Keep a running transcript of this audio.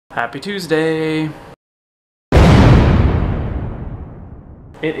Happy Tuesday.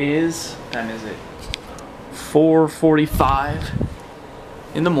 It is, what time is it? 4:45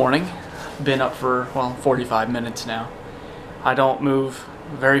 in the morning. Been up for, well, 45 minutes now. I don't move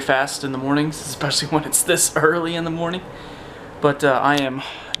very fast in the mornings, especially when it's this early in the morning. But I am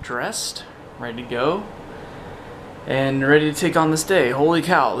dressed, ready to go, and ready to take on this day. Holy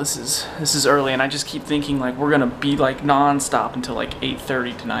cow, this is early, and I just keep thinking like we're gonna be like non-stop until like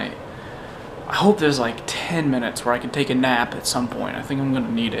 8:30 tonight. I hope there's like 10 minutes where I can take a nap at some point. I think I'm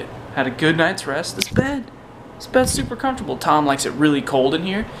gonna need it. Had a good night's rest. This bed's super comfortable. Tom likes it really cold in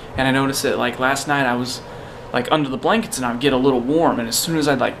here, and I noticed that like last night I was like under the blankets and I would get a little warm, and as soon as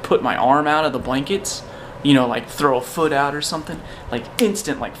I'd like put my arm out of the blankets, you know, like throw a foot out or something, like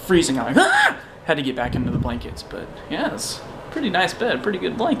instant like freezing. I'm like, ah! Had to get back into the blankets. But yeah, it's pretty nice bed, pretty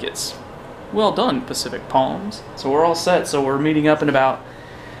good blankets. Well done, Pacific Palms. So we're all set. So we're meeting up in about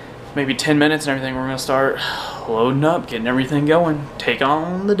maybe 10 minutes and everything. We're gonna start loading up, getting everything going, take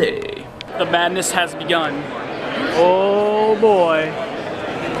on the day. The madness has begun. Oh boy.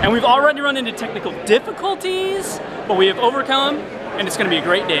 And we've already run into technical difficulties, but we have overcome, and it's gonna be a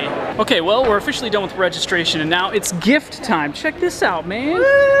great day. Okay, well, we're officially done with registration, and now it's gift time. Check this out, man.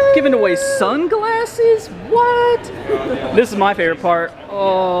 What? Giving away sunglasses? What? This is my favorite part.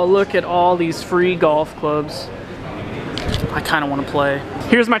 Oh, look at all these free golf clubs. I kind of want to play.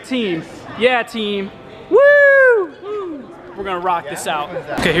 Here's my team. Yeah, team. Woo! We're gonna rock this out.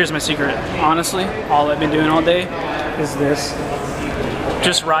 Okay, here's my secret. Honestly, all I've been doing all day is this.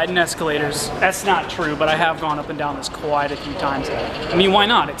 Just riding escalators. That's not true, but I have gone up and down this quite a few times. I mean, why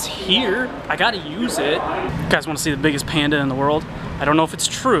not? It's here. I gotta use it. You guys want to see the biggest panda in the world? I don't know if it's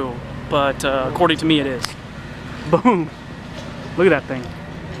true, but according to me it is. Boom. Look at that thing.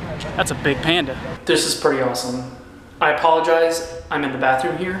 That's a big panda. This is pretty awesome. I apologize, I'm in the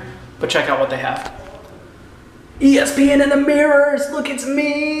bathroom here, but check out what they have. ESPN in the mirrors! Look, it's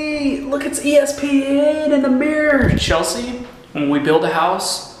me! Look, it's ESPN in the mirror! Chelsea, when we build a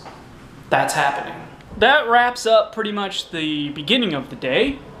house, that's happening. That wraps up pretty much the beginning of the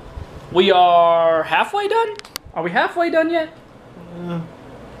day. We are halfway done? Are we halfway done yet?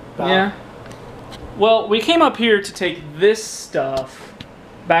 Yeah. Well, we came up here to take this stuff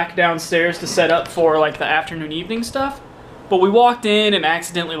back downstairs to set up for like the afternoon evening stuff, but we walked in and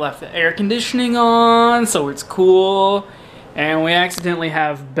accidentally left the air conditioning on, so it's cool, and we accidentally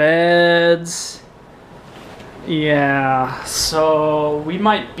have beds. Yeah, so we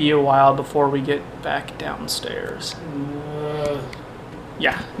might be a while before we get back downstairs.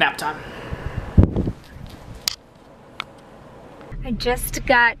 Yeah, nap time. I just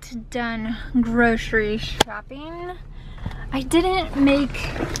got done grocery shopping. I didn't make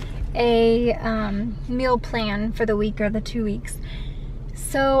a meal plan for the week or the 2 weeks.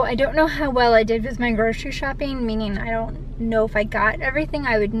 So I don't know how well I did with my grocery shopping, meaning I don't know if I got everything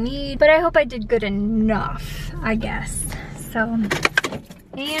I would need, but I hope I did good enough, I guess. So,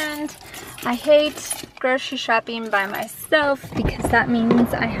 and I hate grocery shopping by myself because that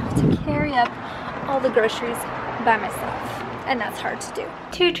means I have to carry up all the groceries by myself, and that's hard to do.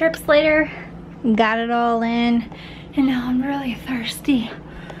 2 trips later, got it all in. And now I'm really thirsty.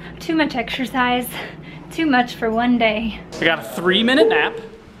 Too much exercise, too much for one day. I got a 3-minute nap.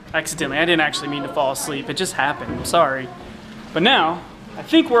 Accidentally, I didn't actually mean to fall asleep. It just happened, I'm sorry. But now, I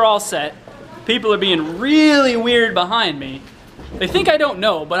think we're all set. People are being really weird behind me. They think I don't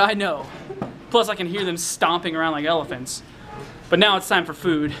know, but I know. Plus I can hear them stomping around like elephants. But now it's time for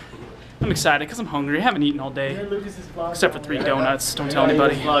food. I'm excited because I'm hungry. I haven't eaten all day. Except for 3 donuts, don't tell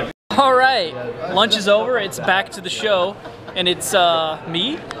anybody. All right, lunch is over. It's back to the show, and it's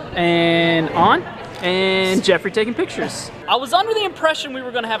me and On and Jeffrey taking pictures. I was under the impression we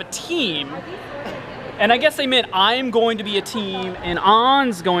were gonna have a team, and I guess they meant I'm going to be a team and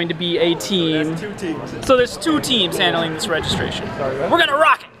On's going to be a team. There's 2 teams. So there's 2 teams handling this registration. We're gonna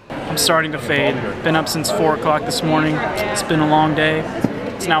rock it. I'm starting to fade. Been up since 4 o'clock this morning. It's been a long day.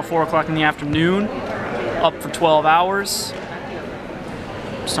 It's now 4 o'clock in the afternoon. Up for 12 hours.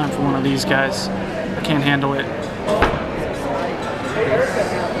 It's time for one of these guys. I can't handle it.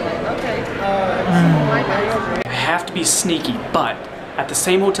 I have to be sneaky, but at the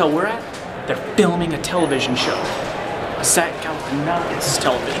same hotel we're at, they're filming a television show. A Zach Galifianakis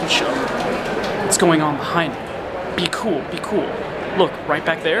television show. What's going on behind me? Be cool, be cool. Look, right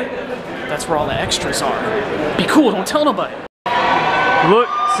back there, that's where all the extras are. Be cool, don't tell nobody. Look,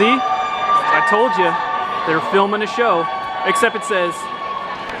 see? I told you, they're filming a show. Except it says,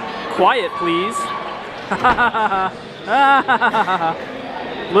 quiet, please.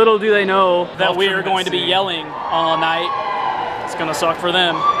 Little do they know that we are going to be yelling all night. It's gonna suck for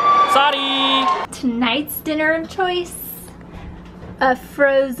them. Sorry. Tonight's dinner of choice, a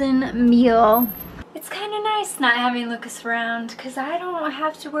frozen meal. It's kind of nice not having Lucas around because I don't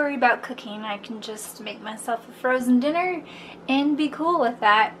have to worry about cooking. I can just make myself a frozen dinner and be cool with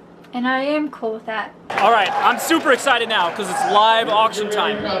that. And I am cool with that. All right, I'm super excited now because it's live auction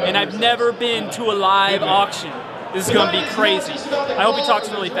time and I've never been to a live auction. This is gonna be crazy. I hope he talks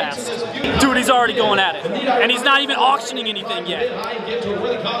really fast. Dude, he's already going at it. And he's not even auctioning anything yet.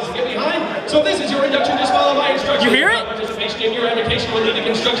 So this is your induction, just follow my instructions. You hear it? Participation in your avocation will lead to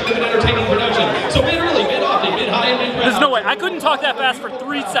construction of an entertaining production. So bid early, bid often, bid high, and bid proud. There's no way. I couldn't talk that fast for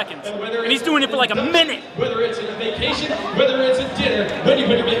 3 seconds. And he's doing it for like a minute. Whether it's a vacation, whether it's a dinner, when you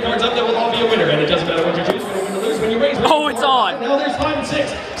put your bid cards up, they will all be a winner. And it doesn't matter what you choose, when you lose, when you raise. Oh, it's on. Now there's 5 and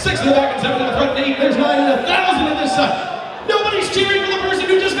 6. 6 in the back and 7 in the front, and 8. There's 9 and 1,000 in this side. Nobody's cheering for the person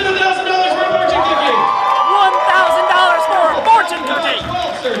who just bid $1,000 for a fortune cookie. $1,000 for a fortune cookie.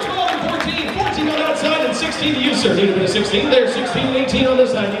 12, sir. 12 and 14. 14 on that side and 16 to you, sir. Need a bit of 16. There's 16 and 18 on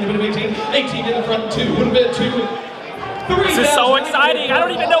this side. Need a bit of 18. 18 in the front, 2. Would have been 2. 3. This is so exciting. I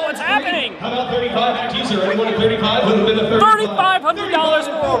don't even know what's happening. How about 35 back to you, sir? Anyone at 35? Would have been a $3,500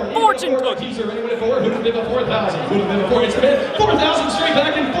 for a fortune cookie. Sir, anyone at 4? Would have been a 4,000. Would have been a 4. It's been 4,000 straight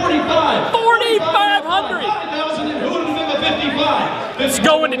back and 45. 4,500. 5,000 and who would have been a 55. It's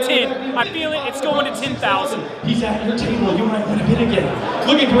going to 10. I feel it. It's going to 10,000. He's at your table. You might want to bid again.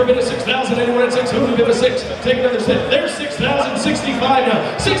 Looking for a bid of 6,000. Anyone at 6? Who would have been a 6? Take another sip. There's 6,000. 65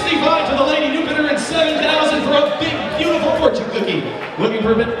 now. 65 to the lady. New bidder at 7,000 for a big, beautiful fortune cookie. Looking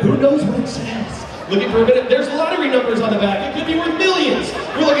for a bid. Who knows what it says? Looking for a bid. There's lottery numbers on the back. It could be worth millions.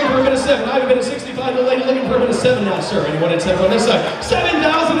 We're looking for a bid of 7. I have a bid of 65 to the lady. Looking for a bid of 7 now, sir. Anyone at 7 on this side?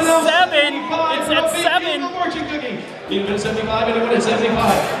 7,000 and now 7. It's at 7. Fortune cookie. Need a bid of 75. Anyone at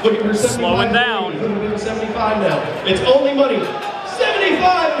 75? Looking for 75. Slowing down. Who would have been 75 now? It's only money.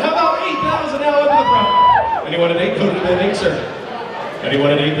 75. How about 8,000 now up in the front? Anyone at 8? Who would have been 8, sir?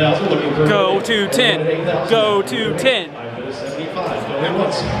 Anyone at 8,000 looking for? Go to 10. Go to 10. 75, going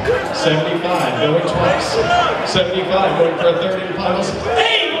once. 75, going twice. 75, going for a third and final.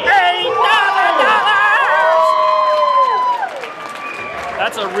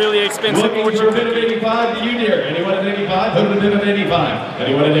 That's a really expensive Looking for a bid of 85 to you, dear. Anyone at 85? Who would have bid of 85?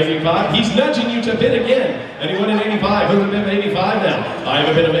 Anyone at 85? He's nudging you to bid again. Anyone at 85? Who would have bid of 85 now? I have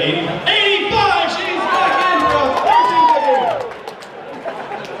a bid of 80. 85! She's back in for a fortune cookie.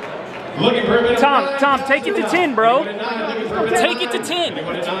 Looking for a bid of Tom, take it to 10, bro. Take it to 10.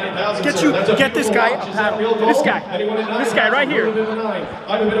 Get this guy up. This guy right here.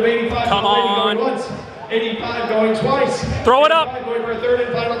 Come on. 85 going twice. Throw it up. Going for a third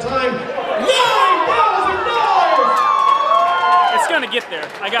and final time. $9,000! It's gonna get there.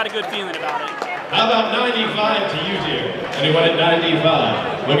 I got a good feeling about it. How about 95 to you, dear? Anyone at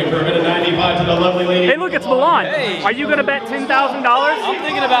 95? Looking for a bit of 95 to the lovely lady. Hey, look, it's Milan. Hey. Are you gonna bet $10,000? I'm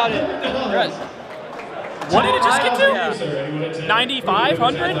thinking about it. Yes. What did it just get to? Yeah.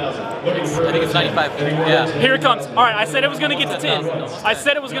 9,500? I think it's 95. Yeah. Here it comes. All right, I said it was gonna get to 10. I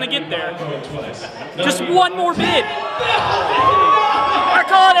said it was gonna get there. Just one more bid. I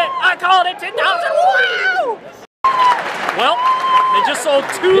called it. 10,000. Wow! Well, they just sold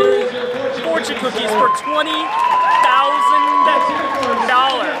 2 fortune cookies for $20,000.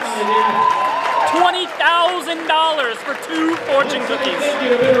 $20,000 for 2 fortune cookies.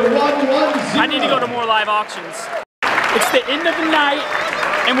 I need to go to more live auctions. It's the end of the night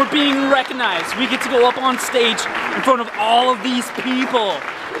and we're being recognized. We get to go up on stage in front of all of these people.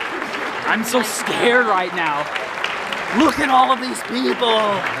 I'm so scared right now. Look at all of these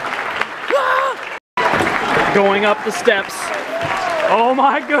people. Ah! Going up the steps. Oh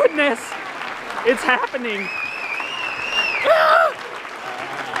my goodness. It's happening. Ah!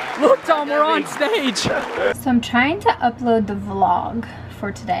 Look, Tom, we're on stage. So I'm trying to upload the vlog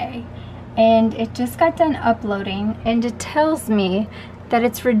for today, and it just got done uploading, and it tells me that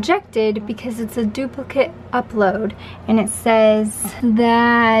it's rejected because it's a duplicate upload, and it says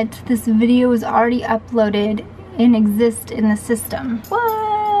that this video is already uploaded and exists in the system. What?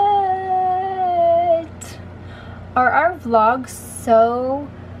 Are our vlogs so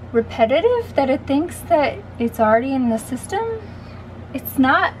repetitive that it thinks that it's already in the system? It's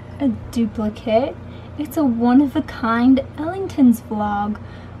not a duplicate. It's a one-of-a-kind Ellington's vlog.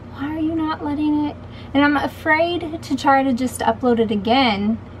 Why are you not letting it? And I'm afraid to try to just upload it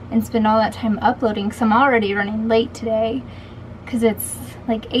again and spend all that time uploading because I'm already running late today because it's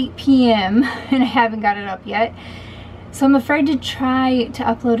like 8 p.m. and I haven't got it up yet. So I'm afraid to try to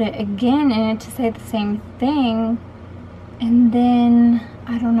upload it again and to say the same thing, and then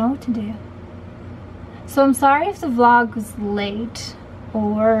I don't know what to do. So I'm sorry if the vlog was late.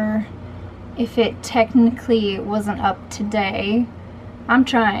 or if it technically wasn't up today. I'm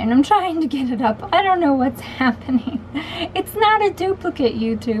trying to get it up. I don't know what's happening. It's not a duplicate,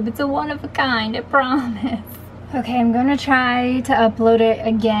 YouTube. It's a one of a kind, I promise. Okay, I'm gonna try to upload it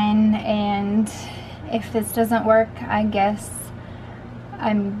again, and if this doesn't work, I guess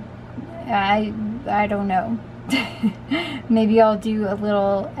I don't know. Maybe I'll do a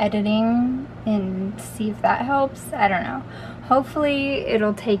little editing and see if that helps. I don't know. Hopefully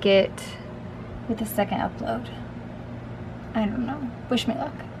it'll take it with the second upload. I don't know. Wish me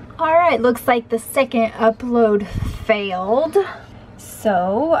luck. Alright, looks like the second upload failed.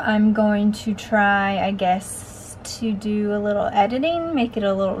 So I'm going to try, I guess, to do a little editing, make it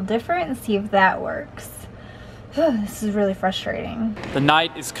a little different, and see if that works. This is really frustrating. The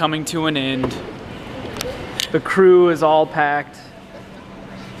night is coming to an end. The crew is all packed,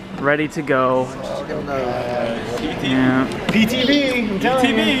 ready to go. Yeah. PTV, I'm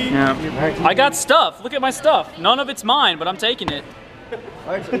telling you. Yeah. I got stuff. Look at my stuff. None of it's mine, but I'm taking it.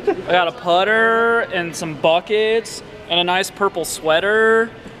 I got a putter and some buckets and a nice purple sweater.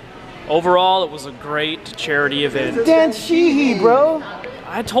 Overall, it was a great charity event. Dan Sheehy, bro.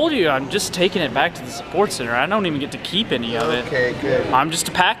 I told you, I'm just taking it back to the support center. I don't even get to keep any of it. Okay, good. I'm just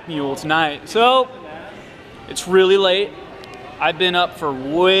a pack mule tonight. So, it's really late. I've been up for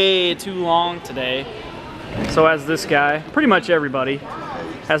way too long today. So has this guy. Pretty much everybody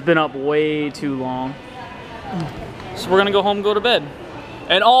has been up way too long. So we're gonna go home and go to bed.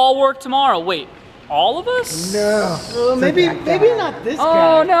 And all work tomorrow. Wait, all of us? No. Well, maybe not this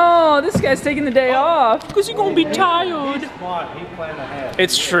guy. Oh no, this guy's taking the day off because he's gonna be tired.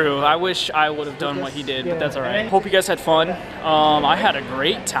 It's true. I wish I would have done what he did, but that's all right. Hope you guys had fun. I had a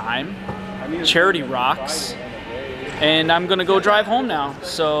great time. Charity rocks. And I'm gonna go drive home now.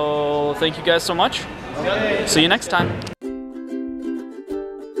 So thank you guys so much. See you next time.